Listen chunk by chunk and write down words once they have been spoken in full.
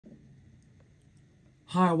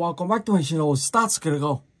係話講乜都係前路 start 嘅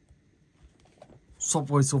個收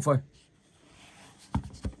費。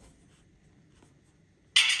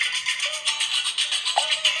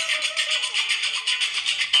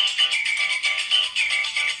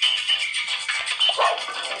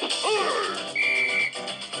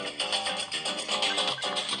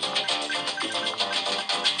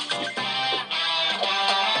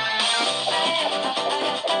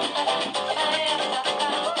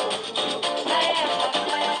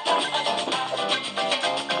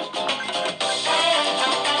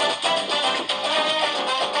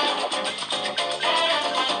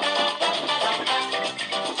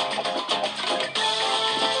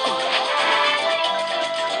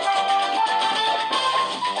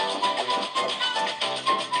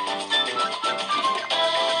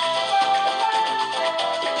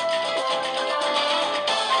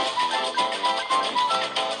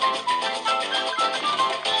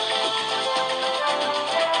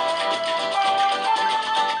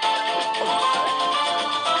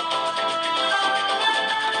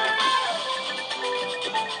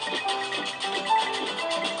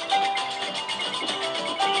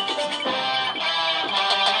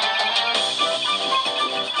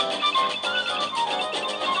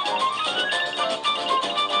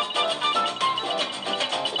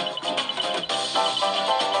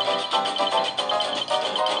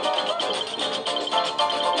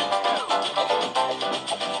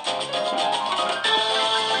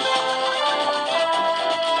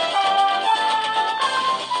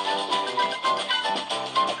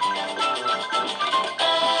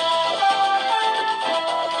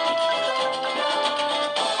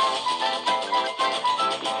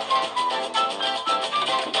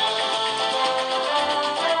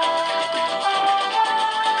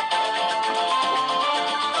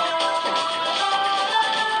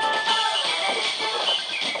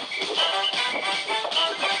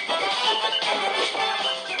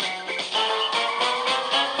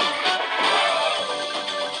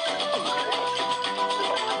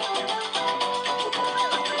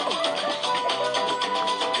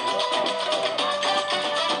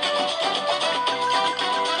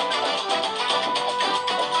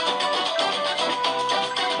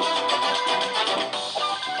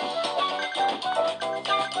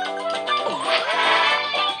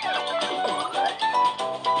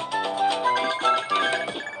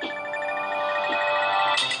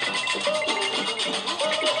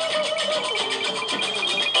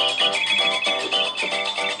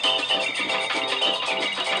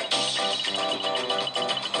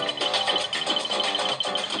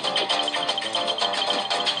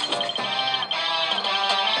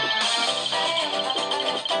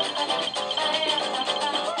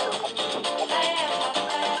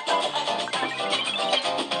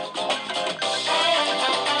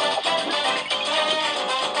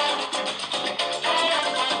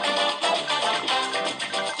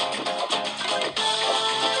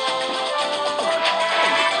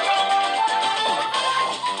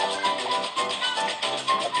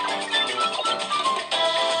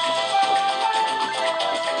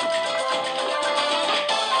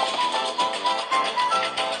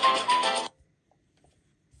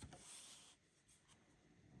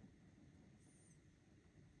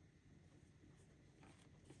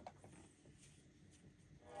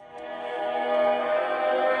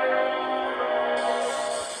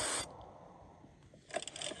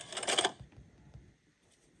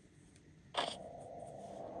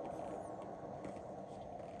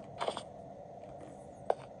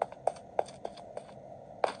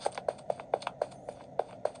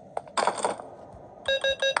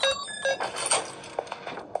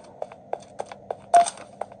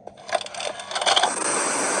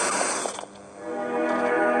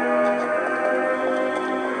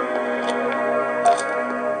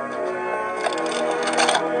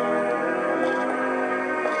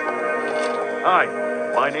Hi,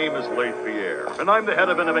 my name is Leif Pierre, and I'm the head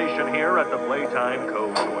of innovation here at the Playtime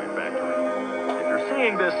Co. Toy Factory. If you're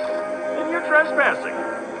seeing this, then you're trespassing.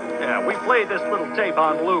 Yeah, we play this little tape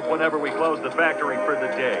on loop whenever we close the factory for the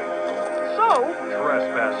day. So,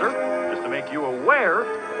 trespasser, just to make you aware,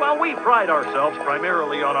 while we pride ourselves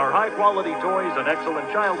primarily on our high-quality toys and excellent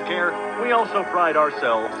child care, we also pride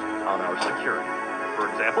ourselves on our security. For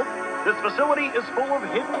example, this facility is full of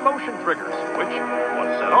hidden motion triggers, which,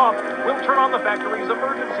 once set off, will turn on the factory's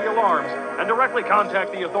emergency alarms and directly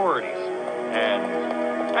contact the authorities. And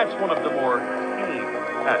that's one of the more key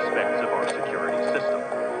aspects of our security system.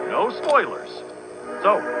 No spoilers.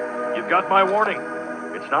 So, you've got my warning.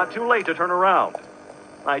 It's not too late to turn around.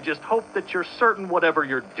 I just hope that you're certain whatever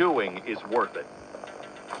you're doing is worth it.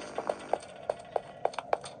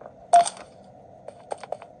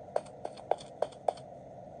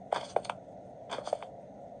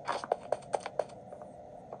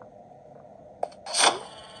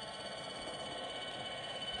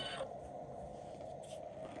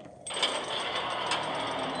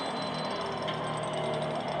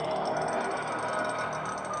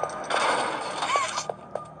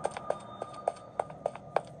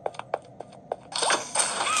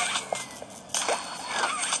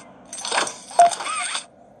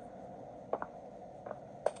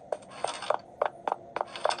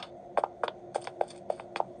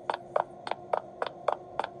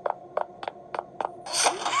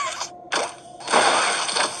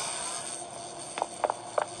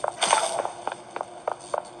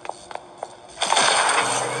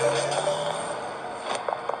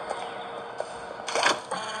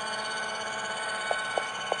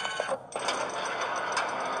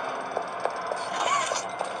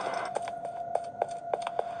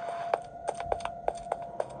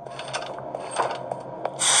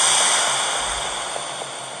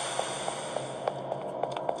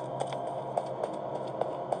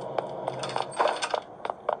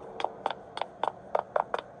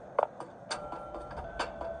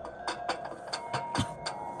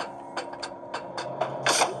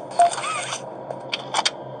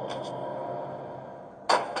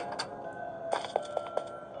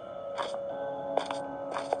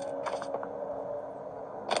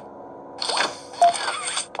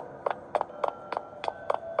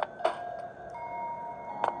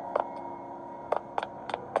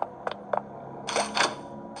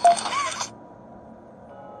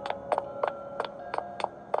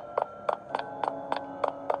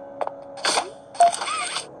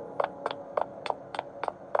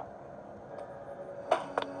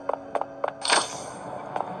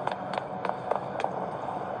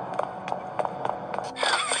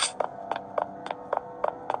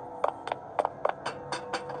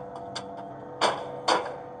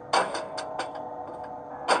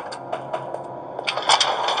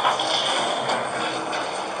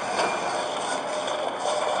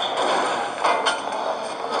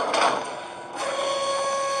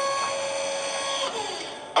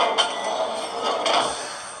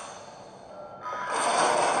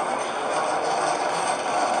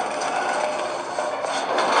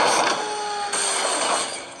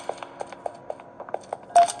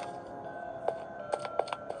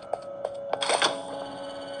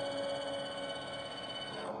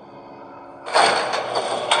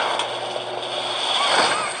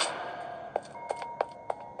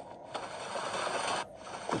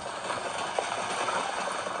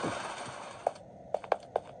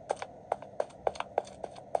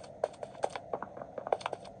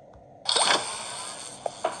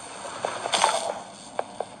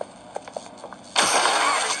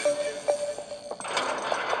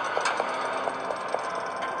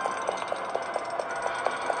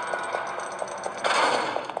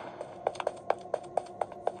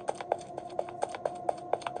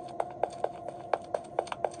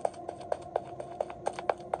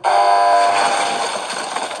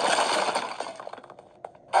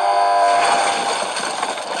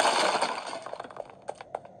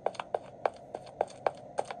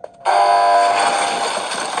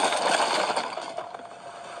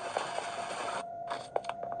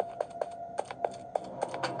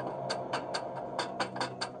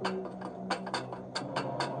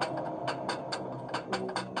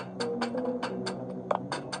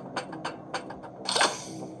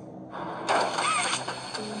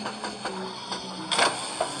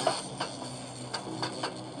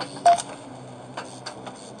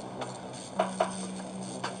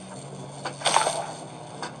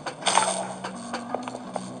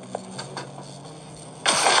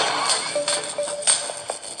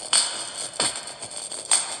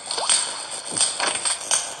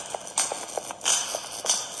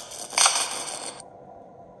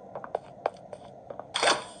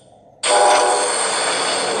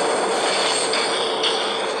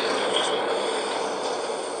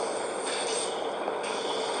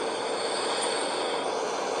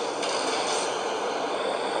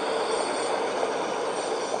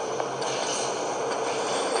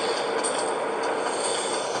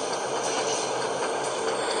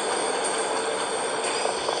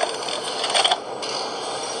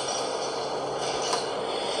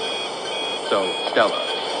 So, Stella,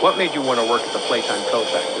 what made you want to work at the Playtime Co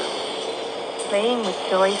factory? Playing with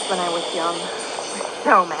toys when I was young was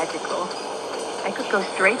so magical. I could go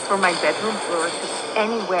straight from my bedroom floor to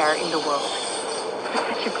anywhere in the world. It was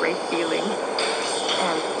such a great feeling.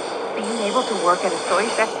 And being able to work at a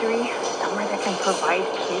toy factory, somewhere that can provide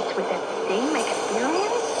kids with that same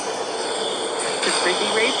experience, it's a pretty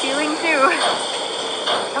great feeling too.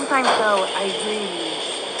 Sometimes though, I really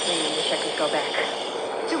wish I could go back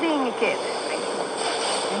to being a kid.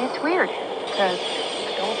 And it's weird, because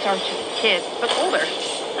adults are just kids, but older.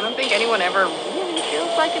 I don't think anyone ever really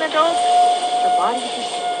feels like an adult. Your body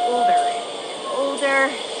just gets older,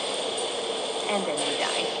 and then you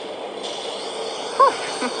die.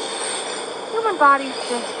 Human bodies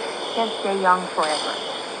just can't stay young forever.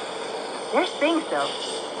 There's things, though,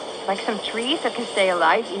 like some trees that can stay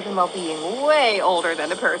alive even while being way older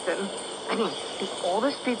than a person. I mean, the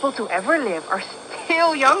oldest people to ever live are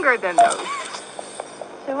still younger than those.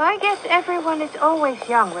 So I guess everyone is always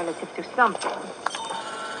young relative to something,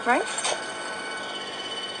 right?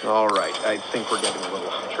 All right, I think we're getting a little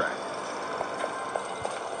off track.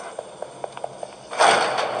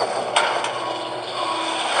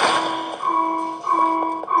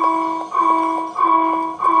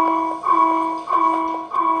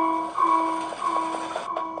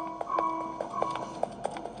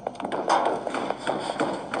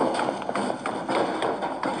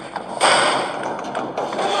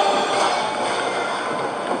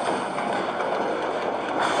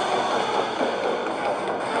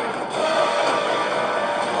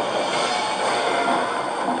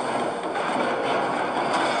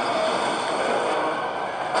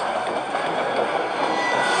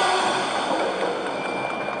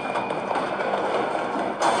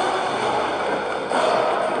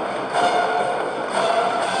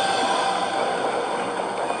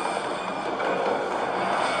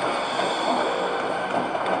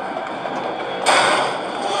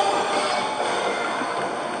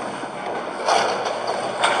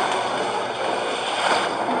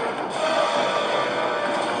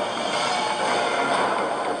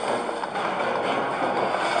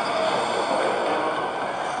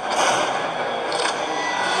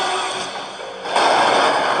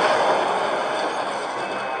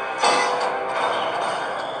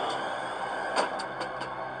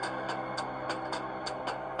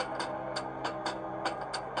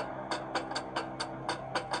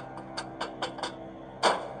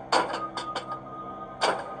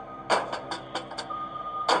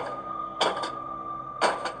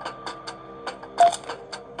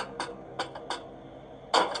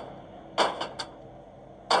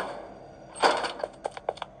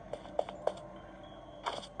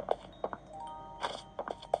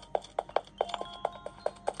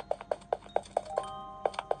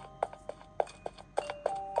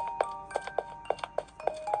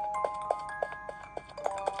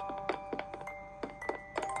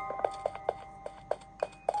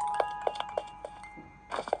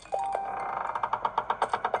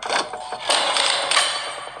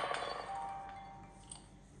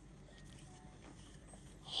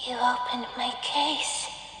 You opened my case.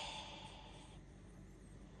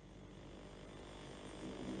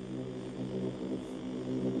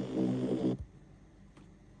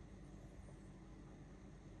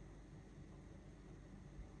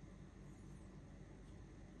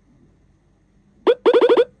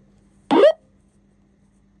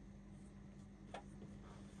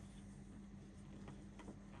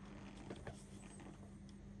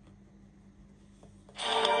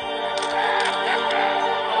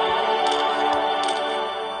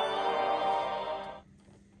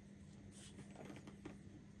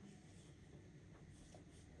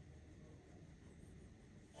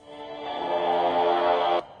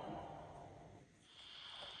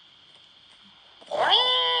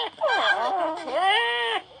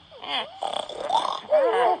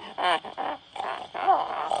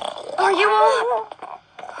 Are you all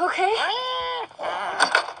okay?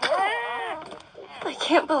 I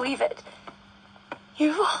can't believe it.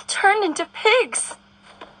 You all turned into pigs.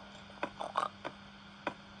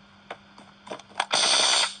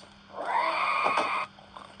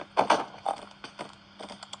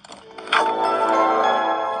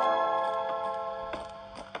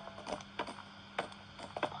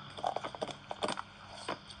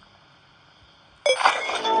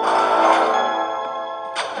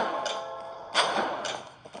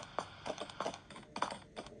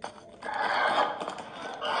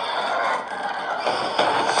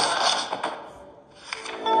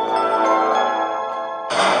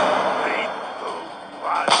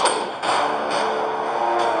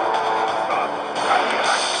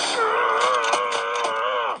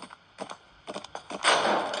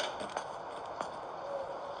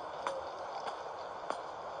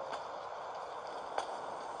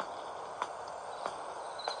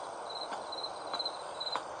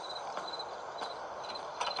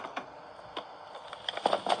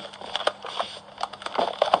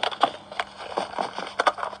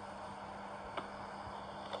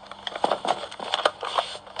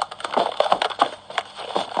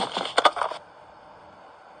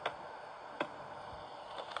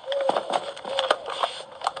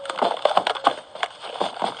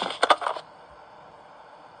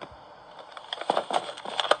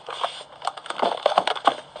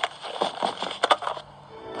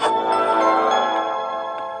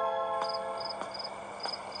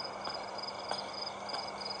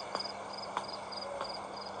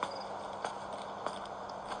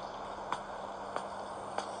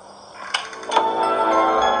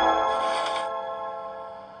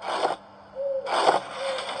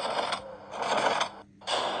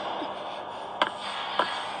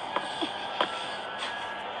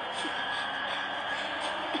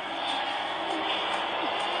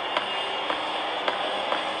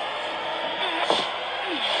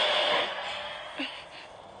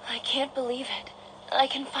 I can't believe it. I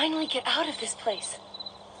can finally get out of this place.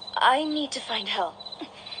 I need to find help.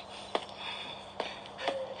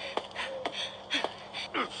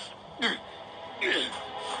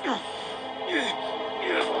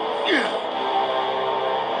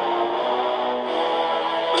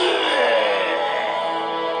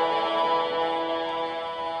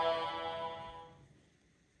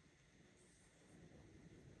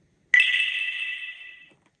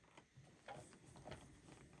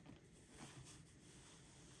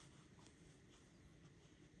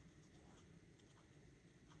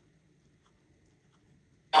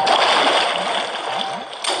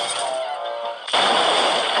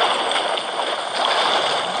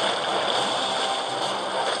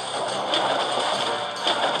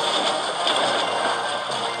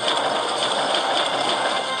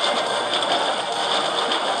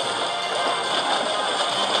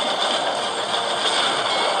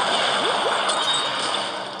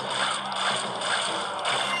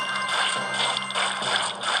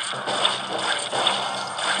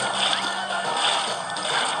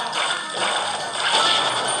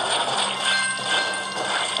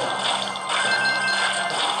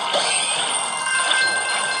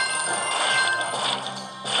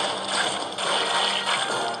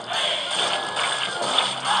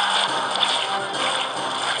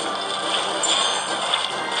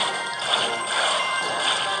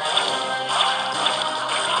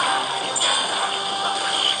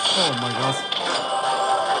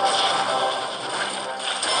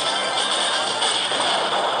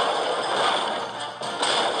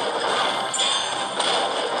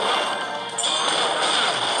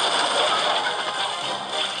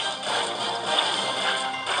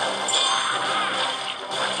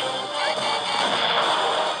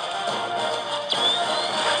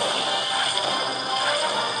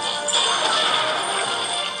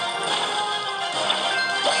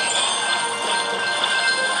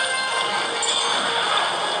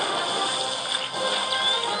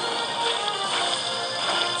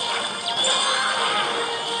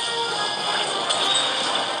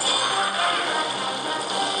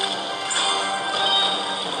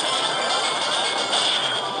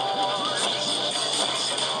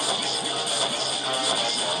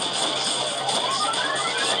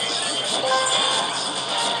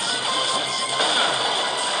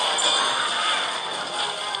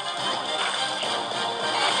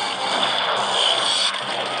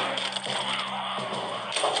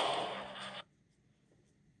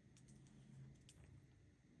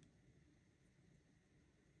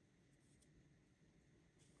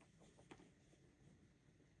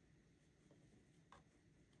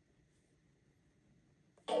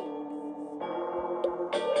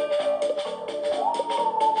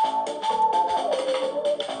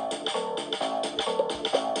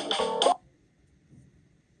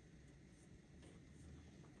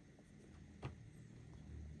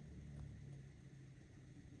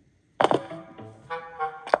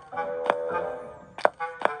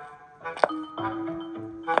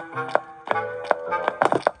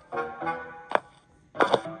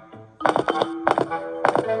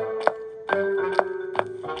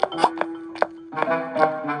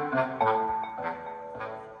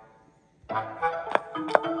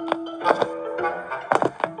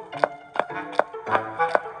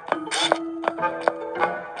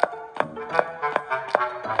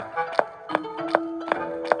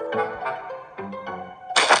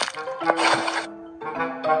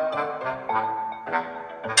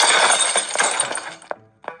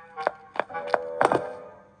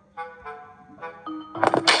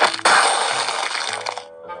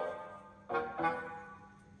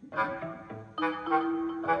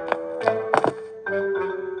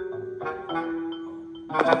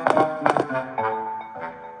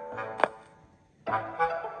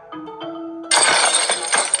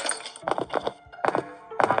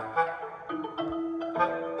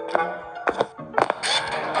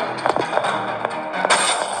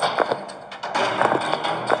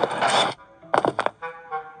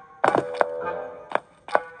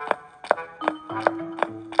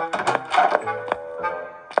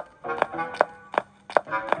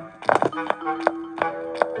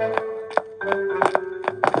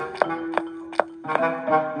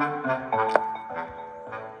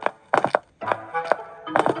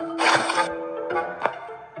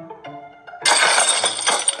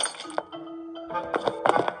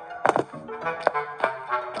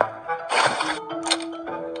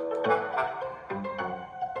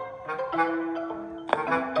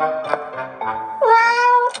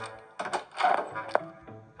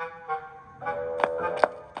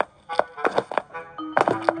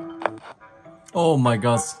 Oh my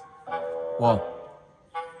god. Wow.